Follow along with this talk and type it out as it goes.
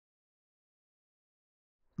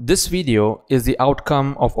This video is the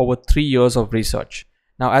outcome of over 3 years of research.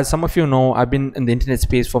 Now, as some of you know, I've been in the internet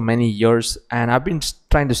space for many years, and I've been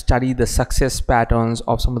trying to study the success patterns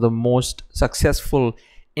of some of the most successful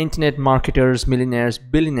internet marketers, millionaires,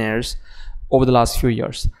 billionaires over the last few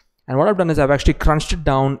years. And what I've done is I've actually crunched it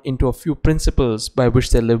down into a few principles by which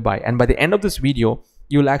they live by. And by the end of this video,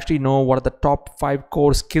 you'll actually know what are the top 5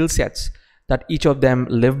 core skill sets that each of them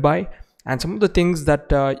live by, and some of the things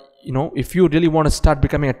that if you really want to start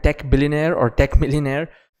becoming a tech billionaire or tech millionaire,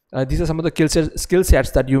 these are some of the skill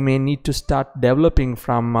sets that you may need to start developing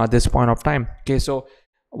from this point of time. Okay, so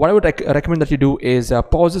what I would recommend that you do is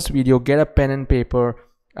pause this video, get a pen and paper.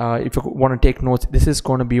 If you want to take notes, this is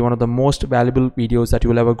going to be one of the most valuable videos that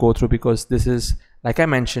you will ever go through, because this is, like I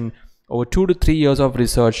mentioned, over 2 to 3 years of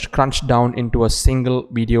research crunched down into a single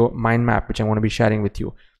video mind map, which I'm going to be sharing with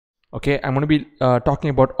you. Okay, I'm going to be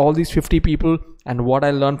talking about all these 50 people and what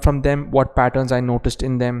I learned from them, what patterns I noticed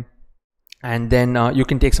in them, and then you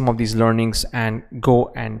can take some of these learnings and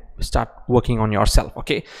go and start working on yourself.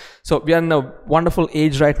 Okay, so we are in a wonderful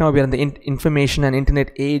age right now. We are in the information and internet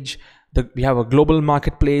age. We have a global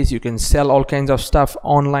marketplace. You can sell all kinds of stuff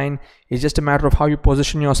online. It's just a matter of how you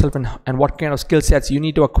position yourself and what kind of skill sets you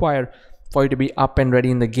need to acquire for you to be up and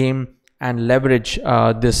ready in the game and leverage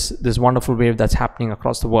this wonderful wave that's happening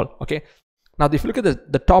across the world. Okay, now if you look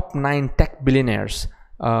at the top 9 tech billionaires,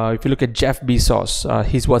 if you look at Jeff Bezos,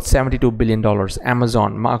 he's worth $72 billion.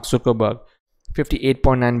 Amazon, Mark Zuckerberg,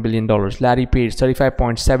 $58.9 billion. Larry Page,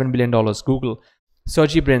 $35.7 billion. Google,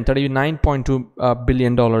 Sergey Brin, $39.2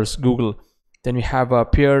 billion. Google. Then we have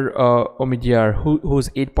Pierre Omidyar, who's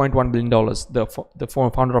 $8.1 billion, the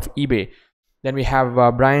founder of eBay. Then we have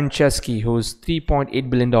Brian Chesky, who's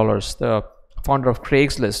 $3.8 billion, the founder of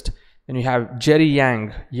Craigslist. Then we have Jerry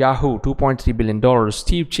Yang, Yahoo, $2.3 billion.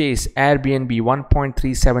 Steve Chase, Airbnb,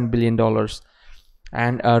 $1.37 billion.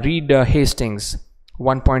 And Reed Hastings,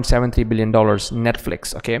 $1.73 billion,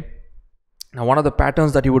 Netflix. Okay. Now, one of the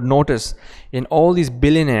patterns that you would notice in all these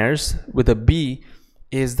billionaires with a B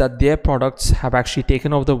is that their products have actually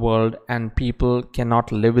taken over the world and people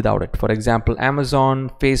cannot live without it. For example,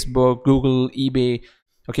 Amazon, Facebook, Google, eBay,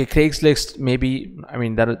 okay, Craigslist, maybe, I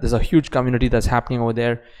mean, there's a huge community that's happening over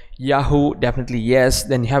there. Yahoo, definitely yes.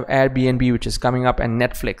 Then you have Airbnb, which is coming up, and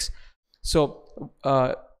Netflix. So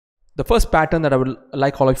the first pattern that I would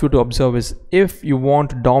like all of you to observe is, if you want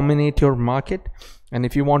to dominate your market, and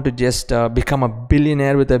if you want to just become a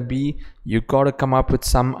billionaire with a B, you got to come up with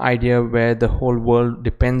some idea where the whole world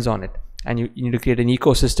depends on it. And you need to create an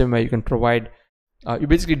ecosystem where you can provide, you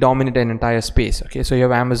basically dominate an entire space. Okay, so you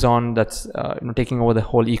have Amazon that's taking over the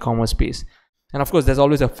whole e-commerce space. And of course, there's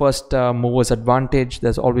always a first mover's advantage.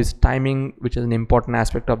 There's always timing, which is an important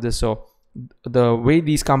aspect of this. So the way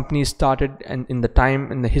these companies started, and in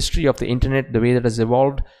the history of the internet, the way that has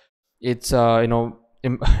evolved, it's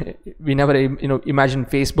we never imagined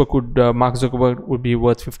Facebook would Mark Zuckerberg would be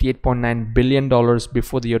worth $58.9 billion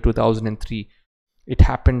before the year 2003. It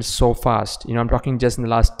happened so fast. I'm talking just in the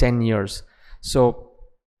last 10 years. So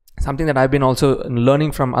something that I've been also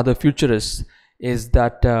learning from other futurists is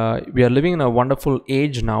that we are living in a wonderful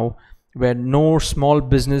age now where no small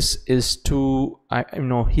business is too,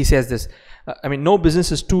 he says this, no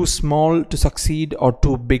business is too small to succeed or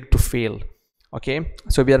too big to fail. Okay,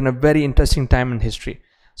 so we are in a very interesting time in history.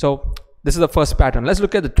 So this is the first pattern. Let's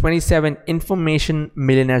look at the 27 information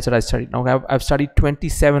millionaires that I studied. Now I've studied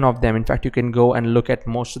 27 of them. In fact, you can go and look at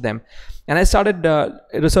most of them. And I started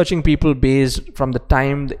researching people based from the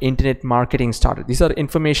time the internet marketing started. These are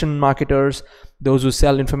information marketers, those who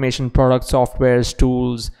sell information products, softwares,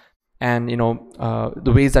 tools, and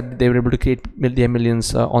the ways that they were able to create their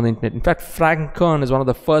millions on the internet. In fact, Frank Kern is one of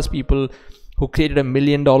the first people who created $1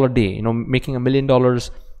 million day, making $1 million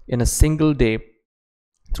in a single day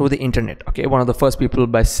through the internet. Okay, one of the first people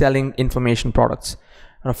by selling information products.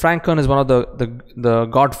 Frank Kern is one of the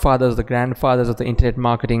godfathers, the grandfathers of the internet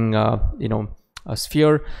marketing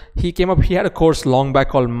sphere. He had a course long back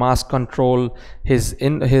called Mass Control. His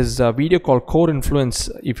video called Core Influence.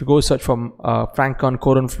 If you go search for Frank Kern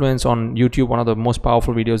Core Influence on YouTube, one of the most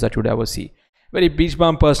powerful videos that you'd ever see. Very beach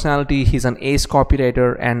bum personality. He's an ace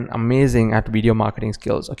copywriter and amazing at video marketing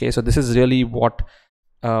skills. Okay, so this is really what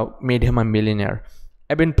made him a millionaire.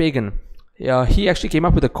 Eben Pagan, he actually came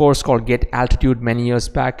up with a course called Get Altitude many years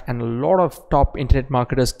back, and a lot of top internet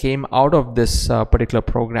marketers came out of this particular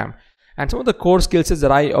program. And some of the core skill sets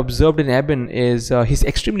that I observed in Eben is he's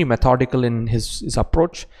extremely methodical in his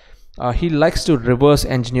approach. He likes to reverse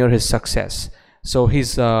engineer his success. So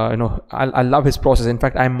he's I love his process. In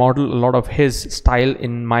fact, I model a lot of his style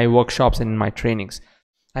in my workshops and in my trainings.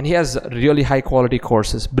 And he has really high quality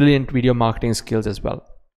courses, brilliant video marketing skills as well.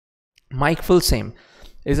 Mike Filsame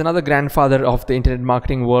is another grandfather of the internet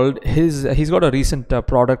marketing world. He's got a recent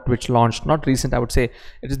product which launched, not recent, I would say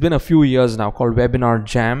it has been a few years now, called Webinar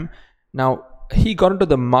Jam. Now he got into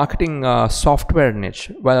the marketing software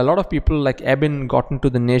niche, while a lot of people like Eben got into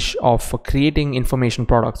the niche of creating information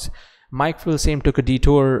products. Mike Filsame took a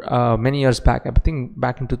detour many years back, I think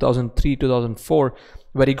back in 2003 2004,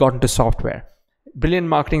 where he got into software. Brilliant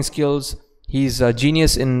marketing skills. He's a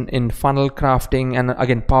genius in funnel crafting, and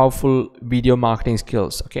again, powerful video marketing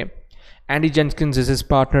skills. Okay, Andy Jenkins is his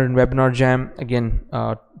partner in Webinar Jam. Again,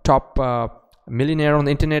 top millionaire on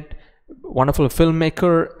the internet, wonderful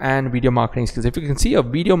filmmaker, and video marketing skills. If you can see, a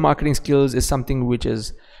video marketing skills is something which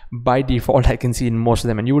is by default I can see in most of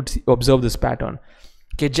them, and you would observe this pattern.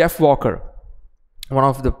 Okay, Jeff Walker, one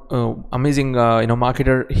of the amazing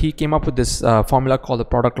marketer, he came up with this formula called the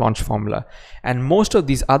product launch formula. And most of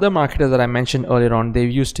these other marketers that I mentioned earlier on, they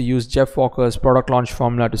used to use Jeff Walker's product launch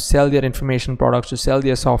formula to sell their information products, to sell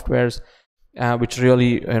their softwares, which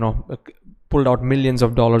really pulled out millions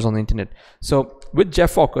of dollars on the internet. So with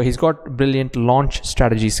Jeff Walker, he's got brilliant launch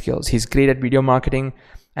strategy skills. He's great at video marketing,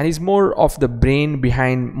 and he's more of the brain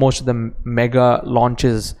behind most of the mega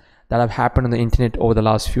launches that have happened on the internet over the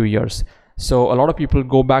last few years. So a lot of people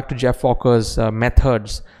go back to Jeff Walker's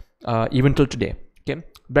methods even till today. Okay,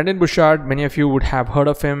 Brendan Burchard, many of you would have heard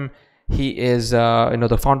of him. He is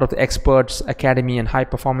the founder of the Experts Academy and High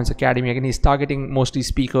Performance Academy. Again, he's targeting mostly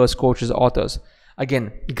speakers, coaches, authors.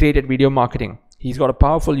 Again, great at video marketing. He's got a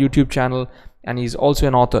powerful YouTube channel, and he's also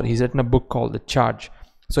an author. He's written a book called The Charge.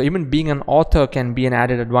 So even being an author can be an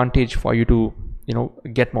added advantage for you to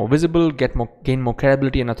get more visible, gain more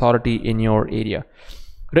credibility and authority in your area.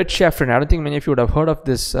 Rich Schefren, I don't think many of you would have heard of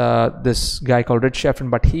this this guy called Rich Schefren,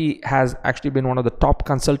 but he has actually been one of the top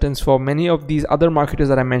consultants for many of these other marketers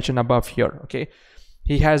that I mentioned above here. Okay,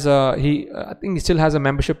 he has I think he still has a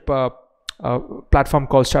membership platform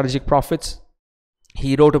called Strategic Profits.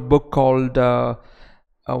 He wrote a book called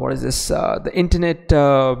what is this? The Internet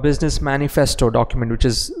Business Manifesto document, which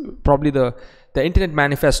is probably the Internet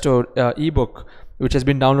Manifesto ebook, which has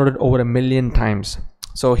been downloaded over 1 million times.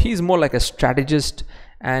 So he's more like a strategist,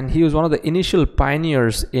 and he was one of the initial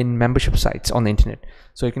pioneers in membership sites on the internet.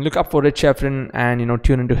 So you can look up for Rich Schefren and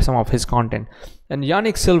tune into some of his content. And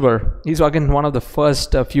Yannick Silver, he's again one of the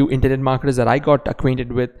first few internet marketers that I got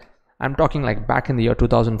acquainted with. I'm talking like back in the year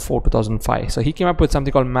 2004 2005. So he came up with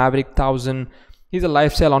something called Maverick 1000. He's a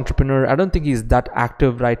lifestyle entrepreneur. I don't think he's that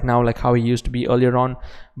active right now like how he used to be earlier on,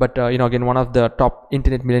 but again, one of the top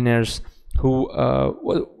internet millionaires who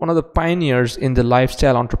was one of the pioneers in the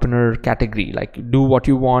lifestyle entrepreneur category, like do what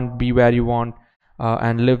you want, be where you want,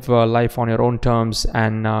 and live life on your own terms,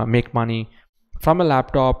 and make money from a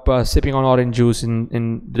laptop, sipping on orange juice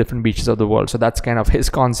in different beaches of the world. So that's kind of his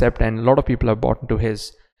concept, and a lot of people have bought into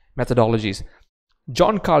his methodologies.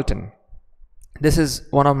 John Carlton, this is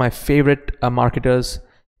one of my favorite marketers.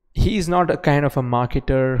 He's not a kind of a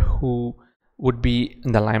marketer who would be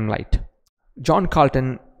in the limelight. John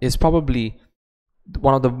Carlton is probably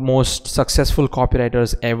one of the most successful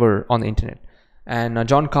copywriters ever on the internet, and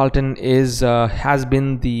John Carlton is has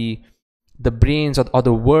been the brains or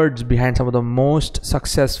the words behind some of the most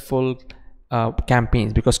successful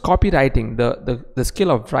campaigns, because copywriting, the skill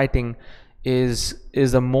of writing, is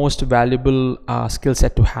the most valuable skill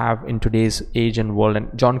set to have in today's age and world. And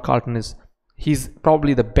John Carlton he's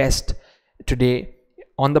probably the best today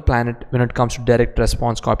on the planet when it comes to direct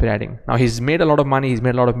response copywriting. Now he's made a lot of money, he's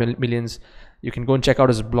made a lot of millions. You can go and check out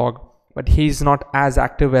his blog, but he's not as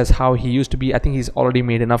active as how he used to be. I think he's already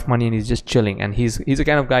made enough money and he's just chilling, and he's the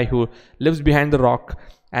kind of guy who lives behind the rock,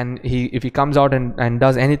 and if he comes out and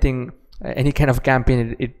does anything, any kind of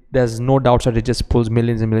campaign, there's no doubt that it just pulls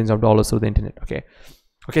millions and millions of dollars through the internet. Okay,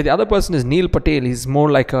 the other person is Neil Patel. He's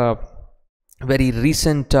more like a very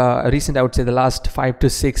recent I would say the last 5 to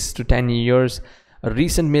 6 to 10 years, a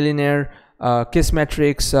recent millionaire.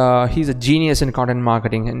 Kissmetrics, he's a genius in content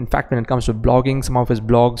marketing. In fact, when it comes to blogging, some of his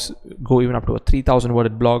blogs go even up to 3,000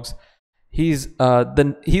 worded blogs. He's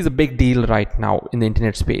a big deal right now in the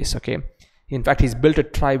internet space. Okay, in fact, he's built a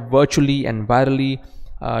tribe virtually and virally.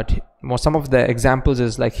 Some of the examples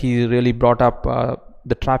is like he really brought up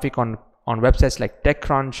the traffic on websites like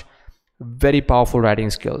TechCrunch. Very powerful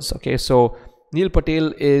writing skills. Okay, so Neil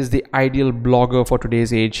Patel is the ideal blogger for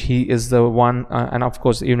today's age. He is the one, and of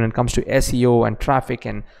course, even when it comes to SEO and traffic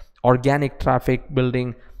and organic traffic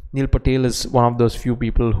building, Neil Patel is one of those few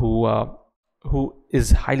people who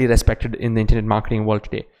is highly respected in the internet marketing world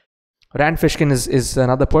today. Rand Fishkin is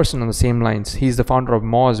another person on the same lines. He's the founder of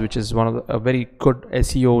Moz, which is one of a very good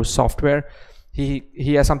SEO software.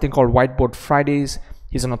 He has something called Whiteboard Fridays.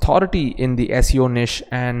 He's an authority in the SEO niche,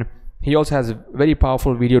 and He also has very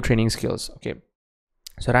powerful video training skills. Okay,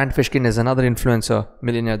 so Rand Fishkin is another influencer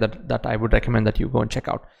millionaire that I would recommend that you go and check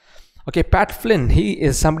out. Okay, Pat Flynn, he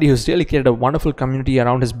is somebody who's really created a wonderful community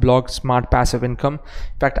around his blog, Smart Passive Income.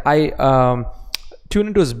 In fact, I tune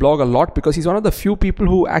into his blog a lot because he's one of the few people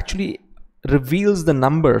who actually reveals the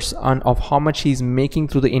numbers of how much he's making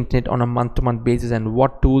through the internet on a month-to-month basis and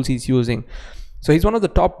what tools he's using. So he's one of the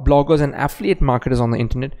top bloggers and affiliate marketers on the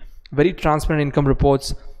internet. Very transparent income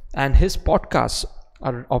reports, and his podcasts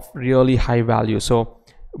are of really high value. So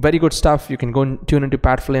very good stuff. You can go and tune into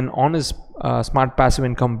Pat Flynn on his Smart Passive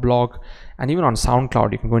Income blog, and even on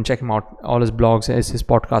SoundCloud. You can go and check him out. All his blogs, his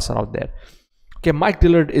podcasts are out there. Okay, Mike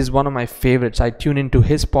Dillard is one of my favorites. I tune into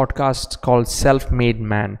his podcast called Self-Made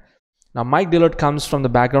Man. Now, Mike Dillard comes from the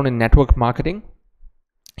background in network marketing.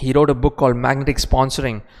 He wrote a book called Magnetic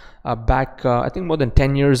Sponsoring back, I think, more than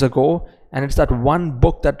 10 years ago. And it's that one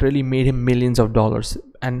book that really made him millions of dollars.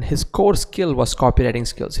 And his core skill was copywriting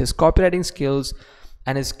skills. His copywriting skills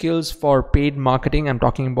and his skills for paid marketing, I'm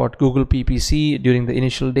talking about Google PPC during the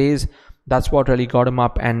initial days, that's what really got him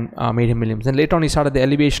up and made him millions. And later on, he started the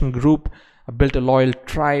Elevation Group, built a loyal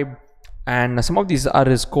tribe, and some of these are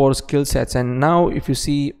his core skill sets. And now if you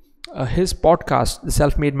see his podcast, the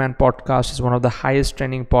Self-Made Man podcast, is one of the highest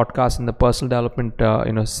trending podcasts in the personal development,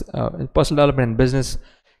 personal development and business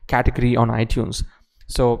category on iTunes.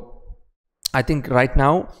 So I think right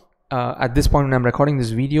now, at this point when I'm recording this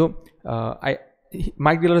video,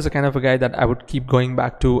 Mike Dillard is the kind of a guy that I would keep going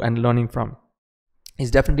back to and learning from.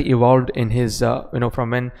 He's definitely evolved in his, from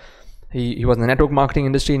when he was in the network marketing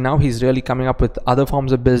industry. Now he's really coming up with other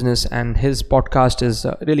forms of business, and his podcast is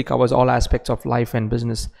really covers all aspects of life and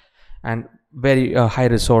business, and very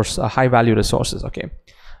high value resources. Okay,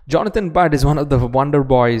 Jonathan Budd is one of the wonder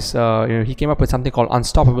boys. He came up with something called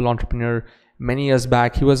Unstoppable Entrepreneur many years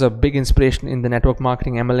back. He was a big inspiration in the network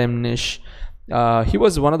marketing MLM niche. He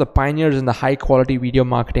was one of the pioneers in the high quality video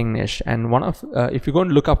marketing niche, and if you go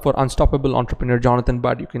and look up for Unstoppable Entrepreneur Jonathan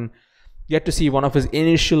Budd, you can get to see one of his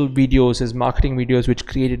initial videos, his marketing videos, which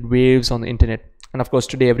created waves on the internet. And of course,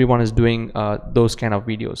 today everyone is doing those kind of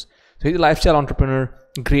videos. So he's a lifestyle entrepreneur,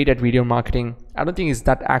 great at video marketing. I don't think he's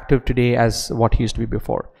that active today as what he used to be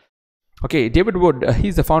before. Okay, David Wood,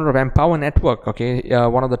 he's the founder of Empower Network. Okay,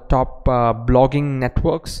 one of the top blogging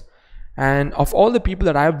networks. And of all the people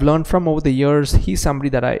that I've learned from over the years, he's somebody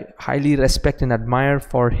that I highly respect and admire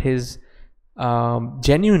for his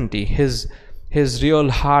genuinity, his real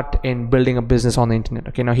heart in building a business on the internet.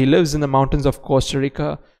 Okay, now he lives in the mountains of Costa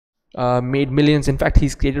Rica, made millions. In fact,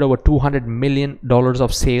 he's created over $200 million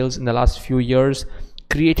of sales in the last few years,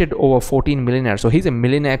 created over 14 millionaires. So he's a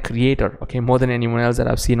millionaire creator, okay, more than anyone else that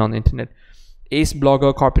I've seen on the internet. Ace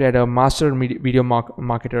blogger, copywriter, master video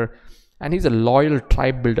marketer, and he's a loyal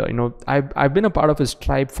tribe builder. I've been a part of his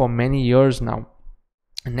tribe for many years now,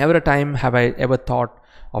 and never a time have I ever thought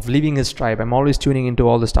of leaving his tribe. I'm always tuning into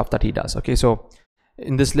all the stuff that he does. Okay, so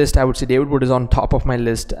in this list, I would say David Wood is on top of my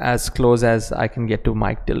list, as close as I can get to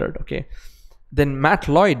Mike Dillard. Okay, then Matt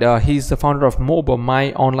Lloyd, he's the founder of MOBA,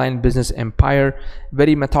 My Online Business Empire,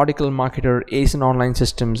 very methodical marketer, ace in online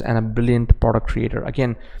systems, and a brilliant product creator.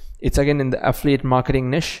 It's in the affiliate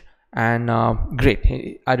marketing niche, and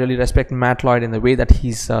great. I really respect Matt Lloyd in the way that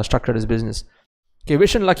he's structured his business. Okay,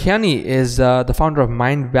 Vishen Lakhiani is the founder of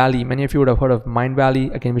Mind Valley. Many of you would have heard of Mind Valley.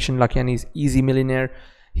 Again, Vishen Lakhiani is easy millionaire.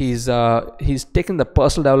 He's taken the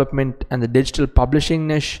personal development and the digital publishing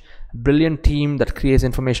niche, brilliant team that creates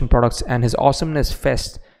information products, and his Awesomeness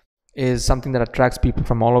Fest is something that attracts people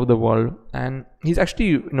from all over the world. And he's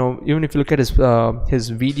actually, even if you look at his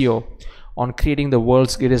video on creating the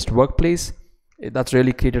world's greatest workplace, that's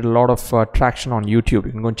really created a lot of traction on YouTube.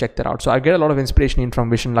 You can go and check that out. So I get a lot of inspiration in from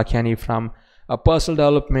Vishen Lakhiani from a personal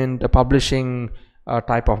development, a publishing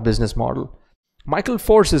type of business model. Michael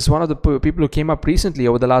Force is one of the people who came up recently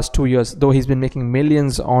over the last 2 years, though he's been making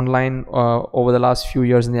millions online over the last few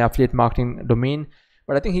years in the affiliate marketing domain.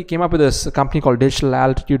 But I think he came up with this company called Digital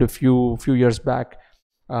Altitude a few years back.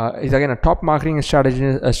 He's again a top marketing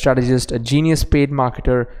strategist, a genius paid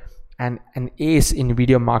marketer, and an ace in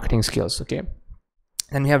video marketing skills. Okay.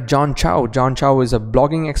 Then we have John Chow. John Chow is a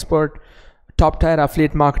blogging expert, top tier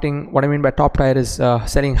affiliate marketing. What I mean by top tier is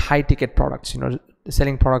selling high ticket products,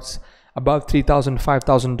 selling products above $3,000,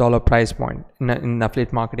 $5,000 price point in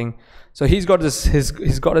affiliate marketing. So he's got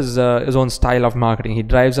his own style of marketing. He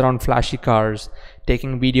drives around flashy cars,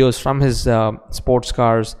 taking videos from his sports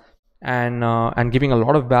cars, and giving a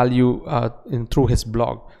lot of value through his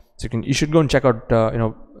blog. So you should go and check out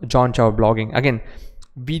John Chow blogging. Again,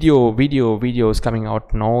 videos coming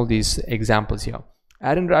out in all these examples here.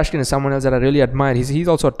 Aaron Rashkin is someone else that I really admire. He's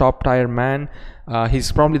also a top tier man.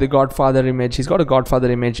 He's probably the Godfather image. He's got a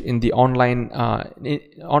Godfather image in the online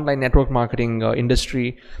network marketing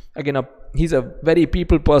industry. Again, he's a very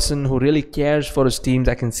people person who really cares for his teams.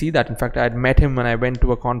 I can see that. In fact, I had met him when I went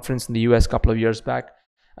to a conference in the US a couple of years back.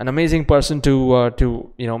 An amazing person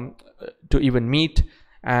to even meet,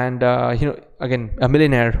 and again, a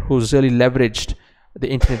millionaire who's really leveraged the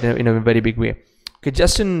internet in a very big way. Okay,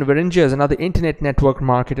 Justin Veringer is another internet network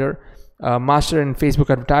marketer, master in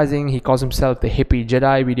Facebook advertising. He calls himself the hippie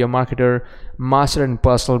Jedi video marketer, master in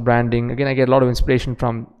personal branding. Again, I get a lot of inspiration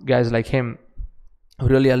from guys like him who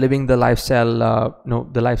really are living the lifestyle,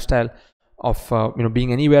 the lifestyle of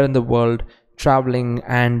being anywhere in the world, traveling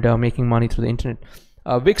and making money through the internet.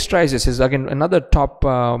 Vic Strizes is again another top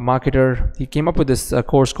marketer. He came up with this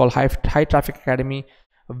course called High Traffic Academy.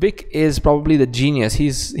 Vic is probably the genius.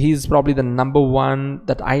 He's probably the number one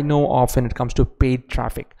that I know of when it comes to paid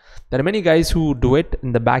traffic. There are many guys who do it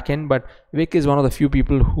in the back end, but Vic is one of the few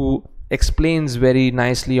people who explains very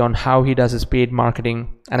nicely on how he does his paid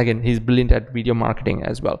marketing. And again, he's brilliant at video marketing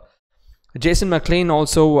as well. Jason McLean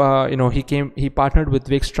also, he partnered with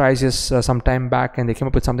Vic Strizes some time back, and they came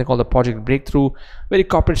up with something called the Project Breakthrough. Very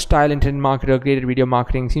corporate style internet marketer, great at video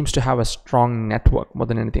marketing, seems to have a strong network more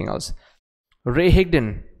than anything else. Ray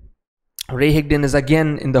Higdon is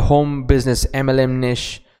again in the home business MLM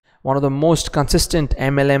niche, one of the most consistent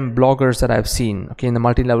MLM bloggers that I've seen, okay, in the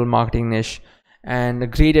multi-level marketing niche,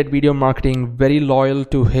 and great at video marketing, very loyal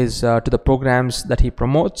to his to the programs that he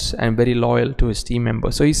promotes, and very loyal to his team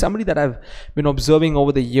members. So he's somebody that I've been observing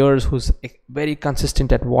over the years who's very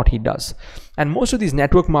consistent at what he does. And most of these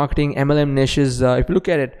network marketing MLM niches, if you look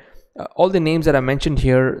at it, all the names that I mentioned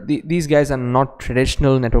here, these guys are not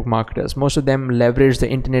traditional network marketers. Most of them leverage the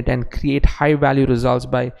internet and create high value results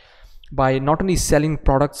by not only selling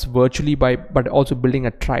products virtually, but also building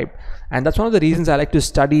a tribe. And that's one of the reasons I like to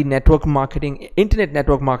study network marketing, internet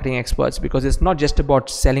network marketing experts, because it's not just about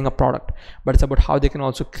selling a product, but it's about how they can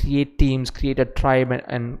also create teams, create a tribe,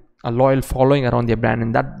 and a loyal following around their brand.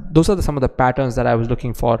 And those are some of the patterns that I was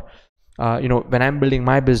looking for. When I'm building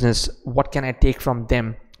my business, what can I take from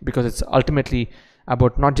them? Because it's ultimately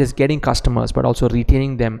about not just getting customers, but also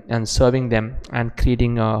retaining them and serving them and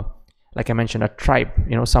creating like I mentioned, a tribe,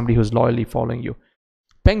 somebody who's loyally following you.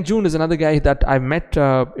 Peng Joon is another guy that I've met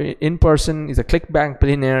in person. He's a ClickBank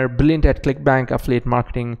billionaire, brilliant at ClickBank affiliate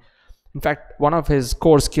marketing. In fact, one of his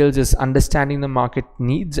core skills is understanding the market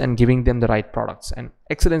needs and giving them the right products. And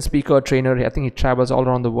excellent speaker, trainer. I think he travels all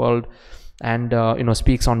around the world and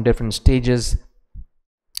speaks on different stages.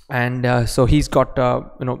 And so he's got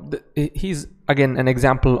he's again an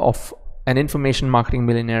example of an information marketing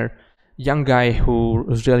millionaire, young guy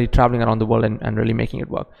who's really traveling around the world and really making it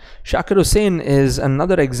work. Shakir Hussain is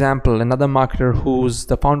another example, another marketer who's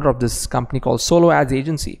the founder of this company called Solo Ads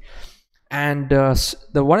Agency. And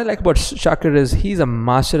what I like about Shakir is he's a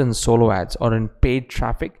master in solo ads, or in paid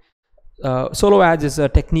traffic. Solo ads is a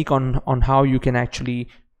technique on how you can actually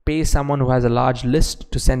pay someone who has a large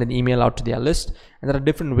list to send an email out to their list, and there are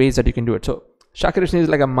different ways that you can do it. So Shakir Hussain is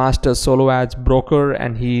like a master solo ads broker,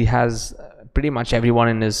 and he has pretty much everyone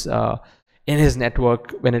in his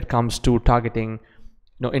network when it comes to targeting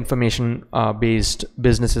information based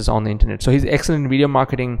businesses on the internet. So he's excellent in video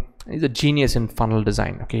marketing. He's a genius in funnel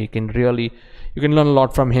design. Okay, you can learn a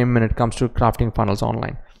lot from him when it comes to crafting funnels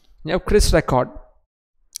online. You have Chris Record.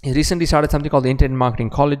 He recently started something called the Internet Marketing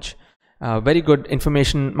College. Very good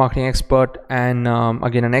information marketing expert, and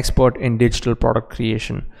again an expert in digital product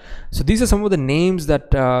creation. So these are some of the names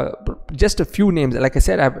that just a few names. Like I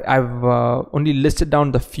said, I've only listed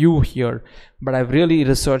down the few here, but I've really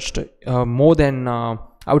researched more than I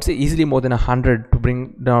would say easily more than 100 to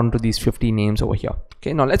bring down to these 50 names over here.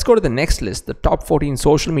 Okay, now let's go to the next list, the top 14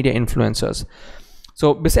 social media influencers.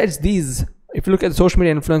 So besides these, if you look at the social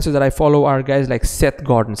media influencers that I follow, are guys like Seth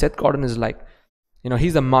Godin. Seth Godin is like,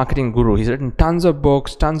 he's a marketing guru. He's written tons of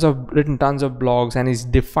books, tons of blogs, and he's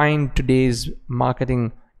defined today's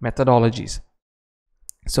marketing methodologies.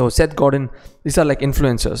 So Seth Godin, these are like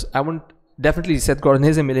influencers. Definitely Seth Godin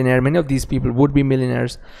is a millionaire. Many of these people would be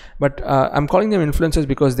millionaires, but I'm calling them influencers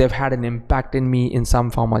because they've had an impact in me in some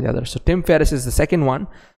form or the other. So Tim Ferriss is the second one.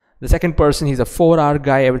 The second person, he's a 4-hour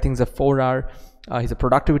guy. Everything's a 4-hour. He's a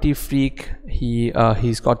productivity freak.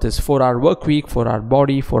 He's got this 4-hour work week, 4-hour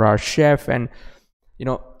body, 4-hour chef, and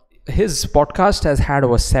his podcast has had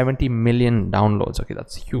over 70 million downloads. Okay,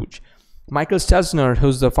 that's huge. Michael Stelzner,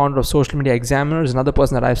 who's the founder of Social Media Examiner, is another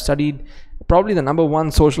person that I've studied. Probably the number one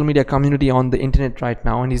social media community on the internet right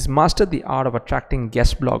now, and he's mastered the art of attracting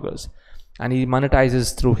guest bloggers, and he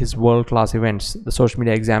monetizes through his world-class events, the Social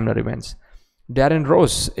Media Examiner events. Darren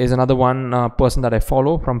Rose is another one person that I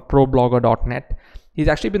follow from problogger.net. He's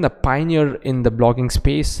actually been the pioneer in the blogging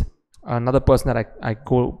space. Another person that I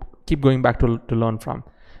keep going back to learn from.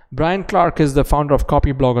 Brian Clark is the founder of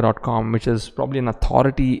copyblogger.com, which is probably an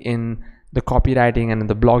authority in the copywriting and in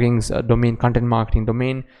the blogging's domain, content marketing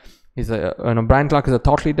domain. Brian Clark is a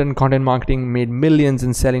thought leader in content marketing, made millions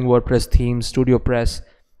in selling WordPress themes, Studio Press,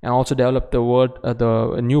 and also developed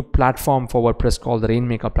the new platform for WordPress called the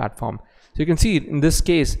Rainmaker platform. So you can see in this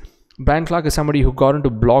case, Brian Clark is somebody who got into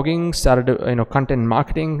blogging, started content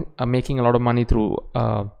marketing, making a lot of money through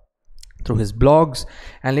his blogs,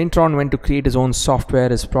 and later on went to create his own software,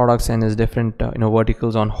 his products, and his different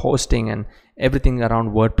verticals on hosting and everything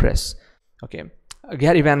around WordPress. Okay.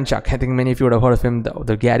 Gary Vaynerchuk, I think many of you would have heard of him,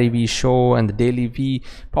 the Gary V show and the Daily V,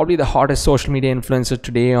 probably the hottest social media influencer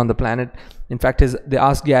today on the planet. In fact, the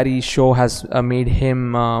Ask Gary show has made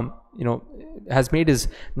him has made his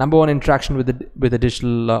 #1 interaction with the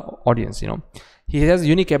digital audience. He has a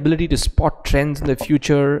unique ability to spot trends in the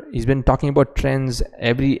future. He's been talking about trends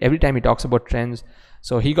every time he talks about trends.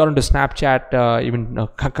 So he got into Snapchat even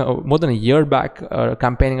more than a year back,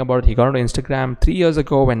 campaigning about it. He got into Instagram 3 years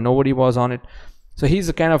ago when nobody was on it. So he's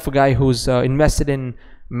the kind of a guy who's invested in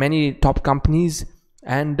many top companies,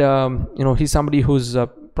 and he's somebody who's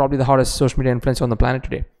probably the hottest social media influencer on the planet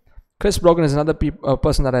today. Chris Brogan is another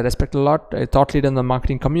person that I respect a lot, a thought leader in the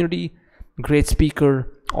marketing community, great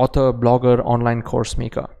speaker, author, blogger, online course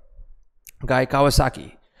maker. Guy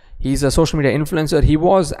Kawasaki, he's a social media influencer. He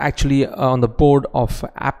was actually on the board of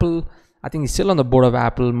Apple. I think he's still on the board of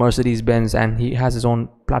Apple, Mercedes-Benz, and he has his own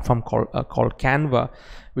platform called Canva,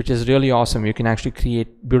 which is really awesome. You can actually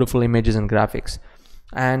create beautiful images and graphics.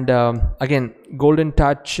 And again, Golden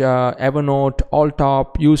Touch, Evernote,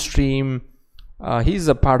 Alltop, Ustream. He's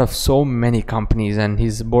a part of so many companies, and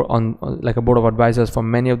he's on like a board of advisors for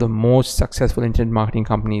many of the most successful internet marketing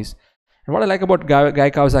companies. And what I like about Guy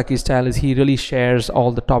Kawasaki's style is he really shares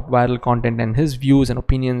all the top viral content, and his views and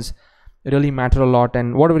opinions really matter a lot,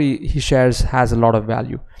 and whatever he shares has a lot of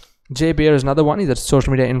value. Jay Baer is another one. He's a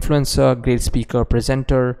social media influencer, great speaker,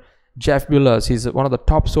 presenter. Jeff Buellers, he's one of the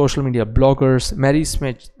top social media bloggers. Mary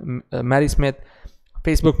Smith,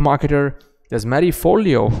 Facebook marketer. There's Mary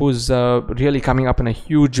Folio, who's really coming up in a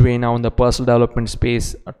huge way now in the personal development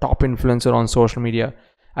space, a top influencer on social media,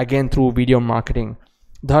 again through video marketing.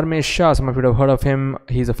 Dharmesh Shah, some of you have heard of him.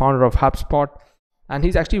 He's a founder of HubSpot, and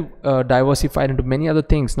he's actually diversified into many other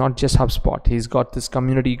things, not just HubSpot. He's got this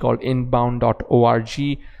community called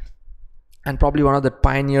inbound.org, and probably one of the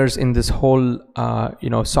pioneers in this whole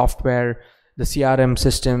software, the CRM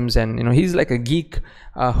systems, and he's like a geek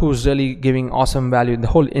who's really giving awesome value. The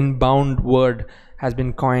whole inbound word has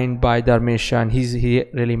been coined by Dharmesh Shah, and he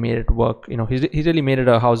really made it work. He really made it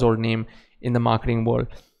a household name in the marketing world.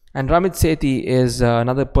 And Ramit Sethi is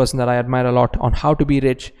another person that I admire a lot on how to be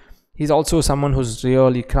rich. He's also someone who's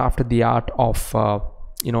really crafted the art of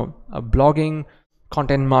blogging,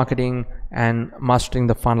 content marketing, and mastering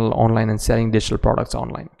the funnel online and selling digital products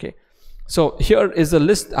online. Okay, so here is the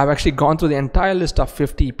list. I've actually gone through the entire list of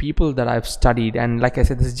 50 people that I've studied, and like I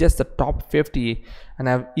said, this is just the top 50, and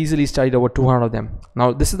I've easily studied over 200 of them.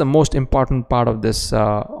 Now this is the most important part of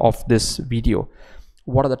this video.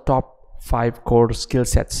 What are the top 5 core skill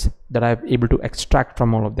sets that I've able to extract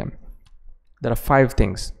from all of them? There are 5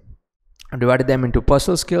 things. I divided them into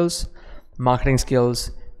personal skills, marketing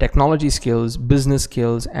skills, technology skills, business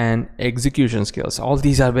skills, and execution skills. All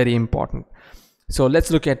these are very important. So let's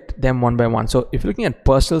look at them one by one. So if you're looking at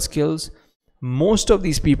personal skills, most of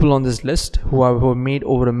these people on this list who have made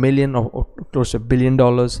over $1 million or close to $1 billion,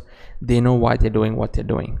 they know why they're doing what they're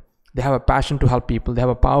doing. They have a passion to help people. They have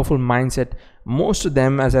a powerful mindset. Most of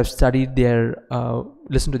them, as I've studied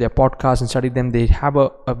listened to their podcasts and studied them, they have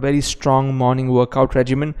a very strong morning workout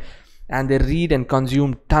regimen, and they read and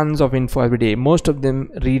consume tons of info every day. Most of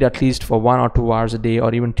them read at least for 1 or 2 hours a day,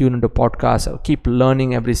 or even tune into podcasts, or keep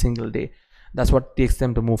learning every single day. That's what takes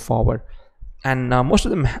them to move forward. And most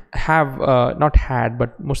of them have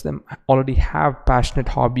most of them already have passionate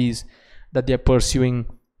hobbies that they're pursuing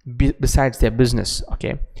besides their business.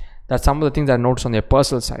 Okay, that's some of the things I noticed on their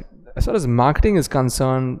personal side. As far as marketing is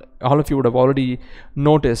concerned, all of you would have already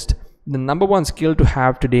noticed the #1 skill to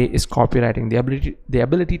have today is copywriting, the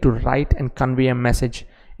ability to write and convey a message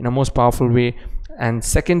in a most powerful way. And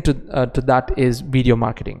second to that is video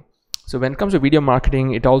marketing. So when it comes to video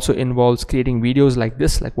marketing, it also involves creating videos like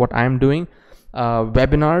this, like what I'm doing,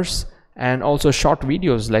 webinars, and also short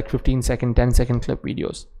videos like 15-second, 10-second clip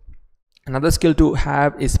videos. Another skill to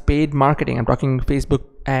have is paid marketing. I'm talking Facebook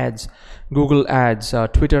ads, Google ads,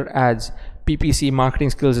 Twitter ads. PPC marketing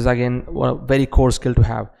skills is again a very core skill to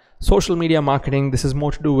have. social media marketing, this is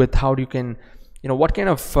more to do with how you can, what kind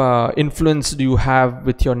of influence do you have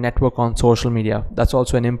with your network on social media. That's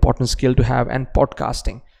also an important skill to have. And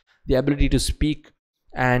podcasting, the ability to speak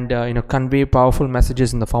and convey powerful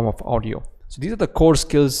messages in the form of audio. So these are the core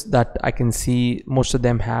skills that I can see most of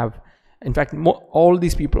them have. In fact, all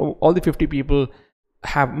these people, all the 50 people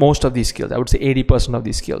have most of these skills. I would say 80% of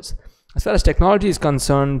these skills. As far as technology is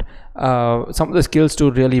concerned, some of the skills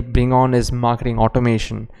to really bring on is marketing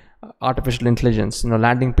automation, artificial intelligence,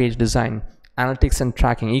 landing page design, analytics and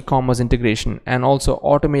tracking, e-commerce integration, and also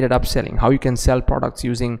automated upselling, how you can sell products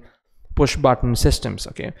using push button systems.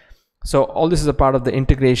 Okay, so all this is a part of the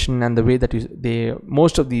integration and the way that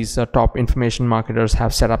most of these top information marketers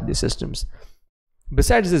have set up these systems.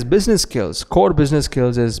 Besides this, business skills, core business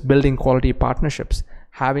skills is building quality partnerships,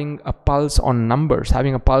 having a pulse on numbers,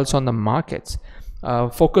 having a pulse on the markets,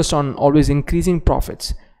 focused on always increasing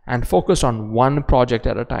profits, and focused on one project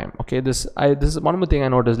at a time. Okay, this is one more thing I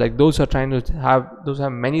noticed. Like those who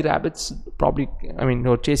have many rabbits, probably,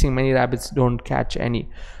 chasing many rabbits don't catch any.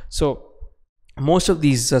 So most of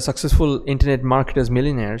these successful internet marketers,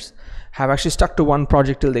 millionaires, have actually stuck to one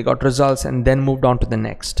project till they got results and then moved on to the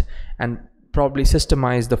next, and probably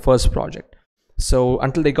systemized the first project. So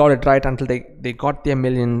until they got it right, until they got their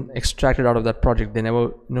million extracted out of that project, they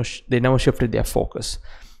never shifted their focus.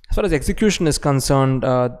 As far as execution is concerned,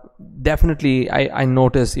 definitely I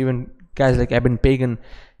notice even guys like Eben Pagan,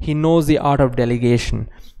 he knows the art of delegation.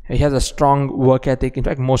 He has a strong work ethic. In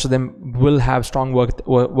fact, most of them will have strong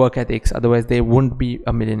work ethics, otherwise they wouldn't be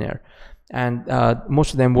a millionaire. And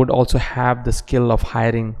most of them would also have the skill of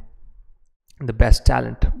hiring the best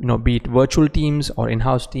talent, be it virtual teams or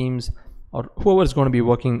in-house teams or whoever is going to be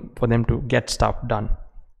working for them to get stuff done.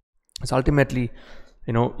 So ultimately,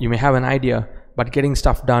 you may have an idea, but getting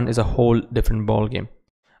stuff done is a whole different ball game.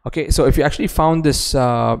 Okay, so if you actually found this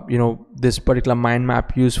this particular mind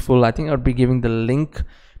map useful, I think I would be giving the link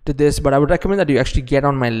to this, but I would recommend that you actually get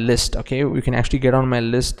on my list. Okay, you can actually get on my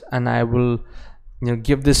list and I will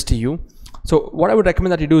give this to you. So what I would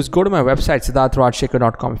recommend that you do is go to my website,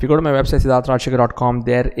 siddharthrajshekhar.com. If you go to my website, siddharthrajshekhar.com,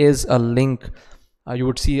 there is a link. You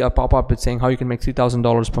would see a pop-up with saying how you can make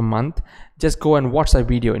 $3,000 per month. Just go and watch that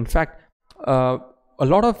video. In fact, a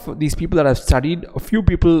lot of these people that I've studied, a few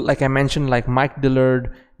people, like I mentioned, like Mike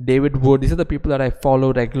Dillard, David Wood, these are the people that I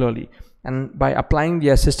follow regularly. And by applying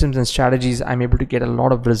their systems and strategies, I'm able to get a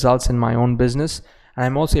lot of results in my own business. And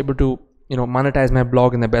I'm also able to monetize my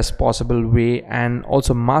blog in the best possible way and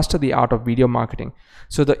also master the art of video marketing.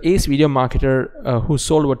 So the ace video marketer who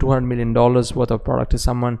sold over $200 million worth of product is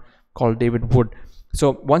someone called David Wood.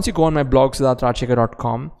 So once you go on my blog,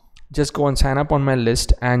 siddharthrajshekhar.com, just go and sign up on my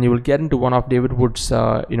list and you will get into one of David Wood's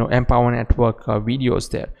Empower Network videos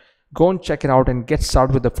there. Go and check it out and get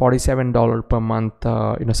started with the $47 per month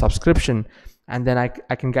subscription. And then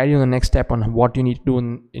I can guide you on the next step on what you need to do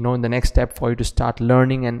in the next step for you to start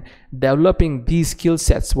learning and developing these skill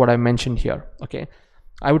sets, what I mentioned here. Okay,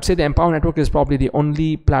 I would say the Empower Network is probably the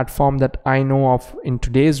only platform that I know of in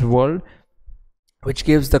today's world which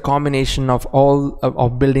gives the combination of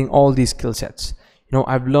building all these skill sets.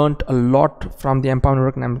 I've learned a lot from the Empower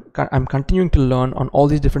Network, and I'm continuing to learn on all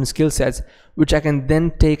these different skill sets, which I can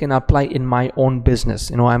then take and apply in my own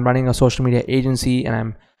business. I'm running a social media agency,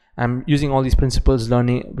 and I'm using all these principles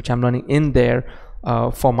which I'm learning in there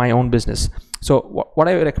for my own business. So what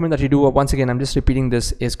I recommend that you do, once again, I'm just repeating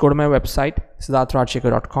this, is go to my website,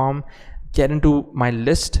 siddharthrajshekhar.com, get into my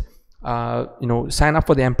list, sign up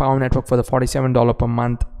for the Empower Network for the $47 per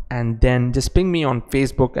month, and then just ping me on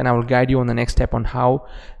Facebook and I will guide you on the next step on how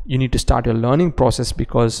you need to start your learning process,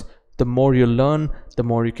 because the more you learn, the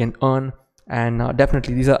more you can earn. And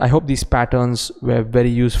definitely I hope these patterns were very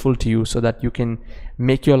useful to you so that you can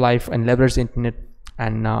make your life and leverage the internet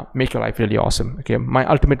and make your life really awesome. Okay, my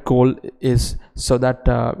ultimate goal is so that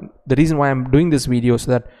the reason why I'm doing this video,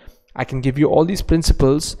 so that I can give you all these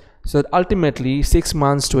principles, so that ultimately 6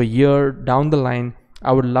 months to a year down the line,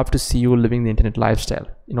 I would love to see you living the internet lifestyle,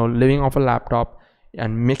 living off a laptop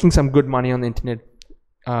and making some good money on the internet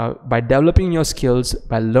by developing your skills,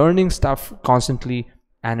 by learning stuff constantly,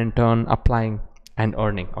 and in turn applying and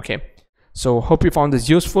earning. Okay, so hope you found this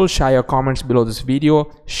useful. Share your comments below this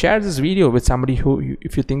video. Share this video with somebody who,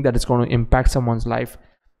 if you think that it's going to impact someone's life,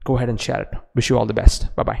 go ahead and share it. Wish you all the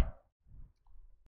best. Bye bye.